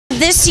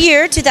This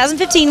year,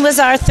 2015, was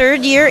our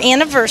 3rd year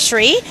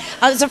anniversary.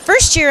 It was the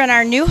first year in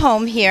our new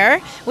home here,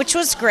 which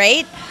was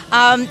great.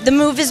 The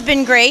move has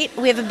been great.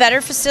 We have a better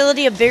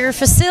facility, a bigger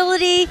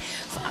facility.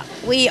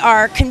 We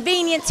are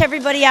convenient to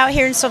everybody out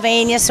here in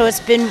Sylvania, so it's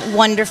been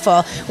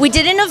wonderful. We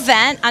did an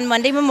event on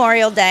Monday,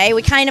 Memorial Day.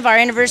 Our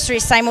anniversary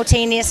is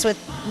simultaneous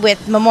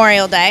with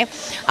Memorial Day.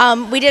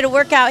 We did a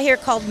workout here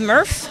called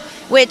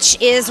MRF,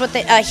 which is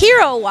a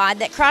hero WOD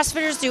that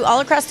CrossFitters do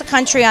all across the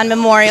country on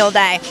Memorial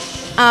Day.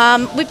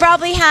 We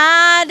probably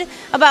had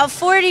about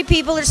 40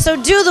 people or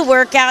so do the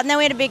workout, and then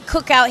we had a big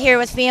cookout here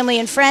with family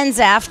and friends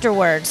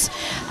afterwards.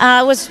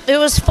 It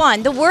was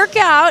fun. The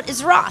workout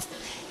is rough.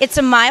 It's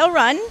a mile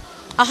run,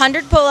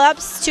 100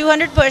 pull-ups,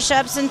 200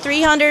 push-ups, and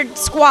 300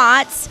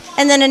 squats,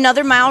 and then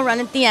another mile run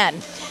at the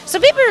end. So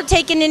people are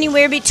taking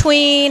anywhere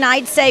between,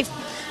 I'd say,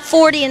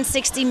 40 and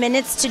 60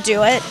 minutes to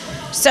do it.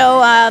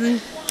 So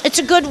it's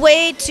a good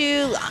way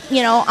to,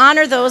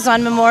 honor those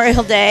on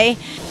Memorial Day.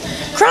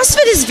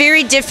 CrossFit is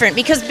very different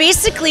because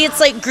basically it's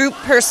like group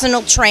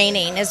personal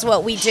training is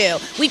what we do.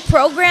 We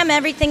program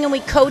everything and we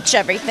coach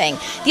everything.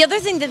 The other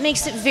thing that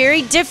makes it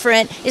very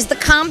different is the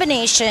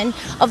combination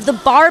of the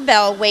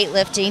barbell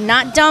weightlifting,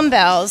 not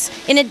dumbbells,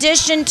 in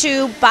addition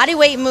to body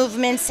weight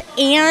movements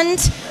and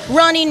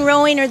running,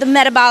 rowing, or the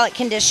metabolic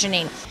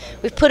conditioning.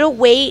 We've put a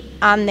weight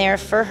on there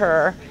for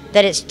her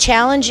that is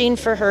challenging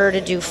for her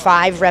to do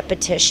 5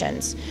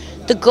 repetitions.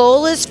 The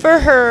goal is for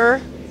her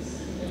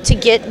to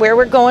get where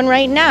we're going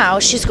right now.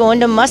 She's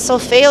going to muscle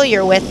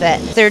failure with it.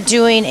 They're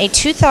doing a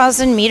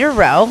 2,000 meter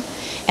row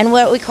and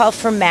what we call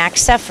for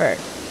max effort.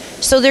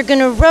 So they're going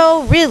to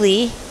row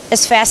really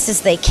as fast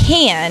as they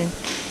can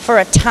for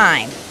a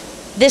time.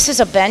 This is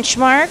a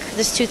benchmark,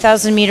 this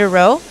 2,000 meter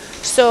row.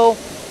 So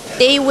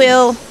they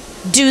will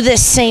do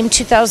this same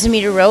 2,000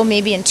 meter row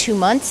maybe in 2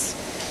 months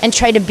and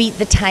try to beat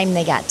the time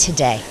they got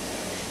today.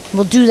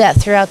 We'll do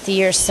that throughout the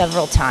year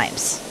several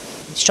times.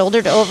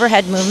 Shoulder to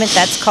overhead movement,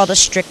 that's called a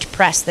strict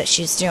press that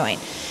she's doing.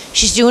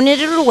 She's doing it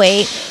at a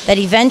weight that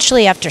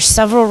eventually, after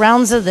several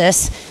rounds of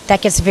this,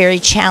 that gets very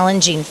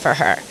challenging for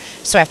her.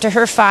 So after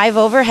her 5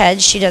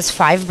 overheads, she does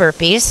 5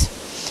 burpees,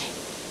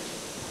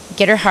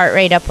 get her heart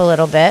rate up a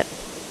little bit,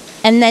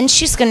 and then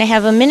she's going to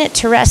have a minute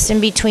to rest in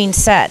between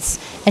sets.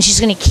 And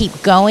she's going to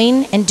keep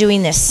going and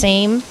doing this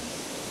same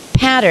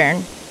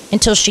pattern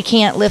until she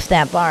can't lift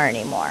that bar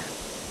anymore.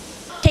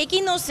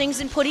 Taking those things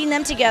and putting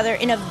them together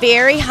in a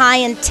very high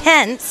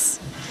intense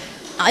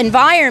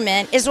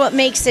environment is what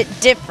makes it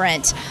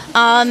different.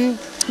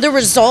 The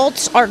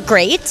results are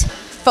great,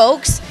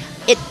 folks.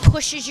 It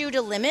pushes you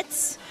to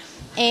limits.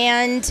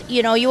 And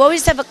you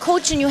always have a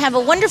coach and you have a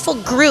wonderful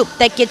group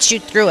that gets you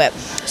through it.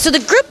 So the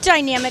group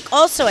dynamic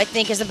also, I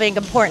think, is a big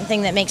important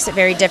thing that makes it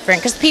very different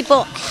because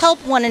people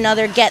help one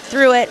another get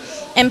through it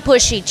and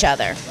push each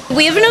other.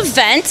 We have an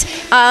event,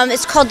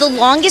 it's called The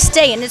Longest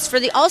Day, and it's for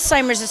the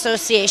Alzheimer's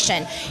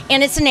Association.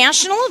 And it's a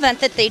national event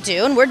that they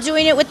do, and we're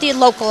doing it with the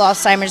local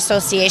Alzheimer's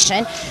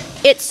Association.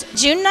 It's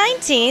June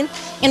 19th,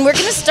 and we're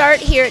going to start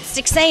here at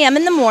 6 a.m.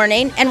 in the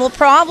morning, and we'll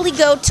probably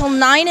go till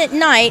 9 at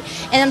night.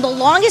 And the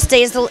longest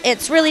day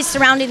it's really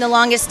surrounding the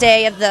longest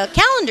day of the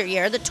calendar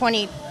year, the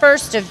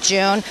 21st of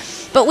June.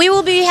 But we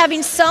will be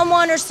having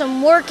someone or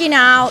some working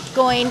out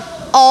going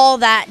all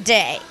that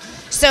day.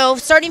 So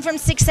starting from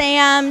 6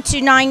 a.m.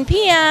 to 9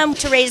 p.m.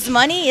 to raise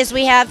money is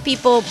we have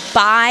people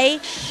buy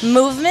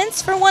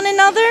movements for one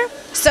another.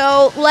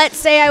 So let's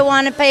say I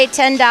want to pay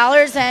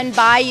 $10 and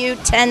buy you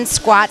 10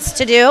 squats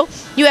to do.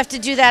 You have to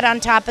do that on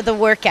top of the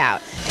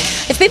workout.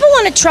 If people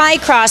want to try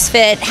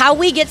CrossFit, how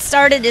we get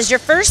started is your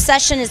first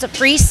session is a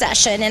free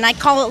session, and I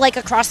call it like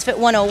a CrossFit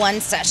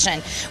 101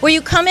 session, where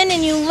you come in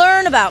and you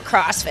learn about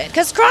CrossFit,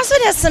 because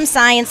CrossFit has some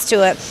science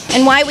to it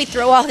and why we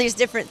throw all these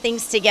different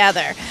things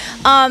together.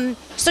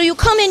 So you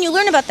come in, you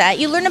learn about that,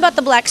 you learn about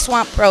the Black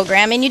Swamp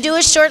program, and you do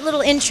a short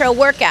little intro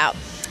workout.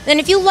 Then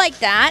if you like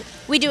that,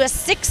 we do a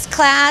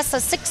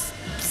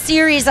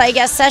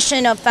 6-series,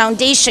 session of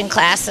foundation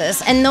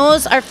classes, and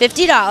those are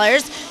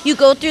 $50. You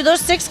go through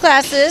those 6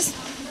 classes,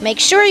 make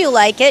sure you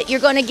like it.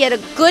 You're going to get a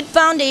good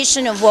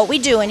foundation of what we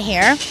do in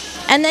here,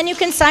 and then you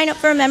can sign up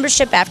for a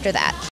membership after that.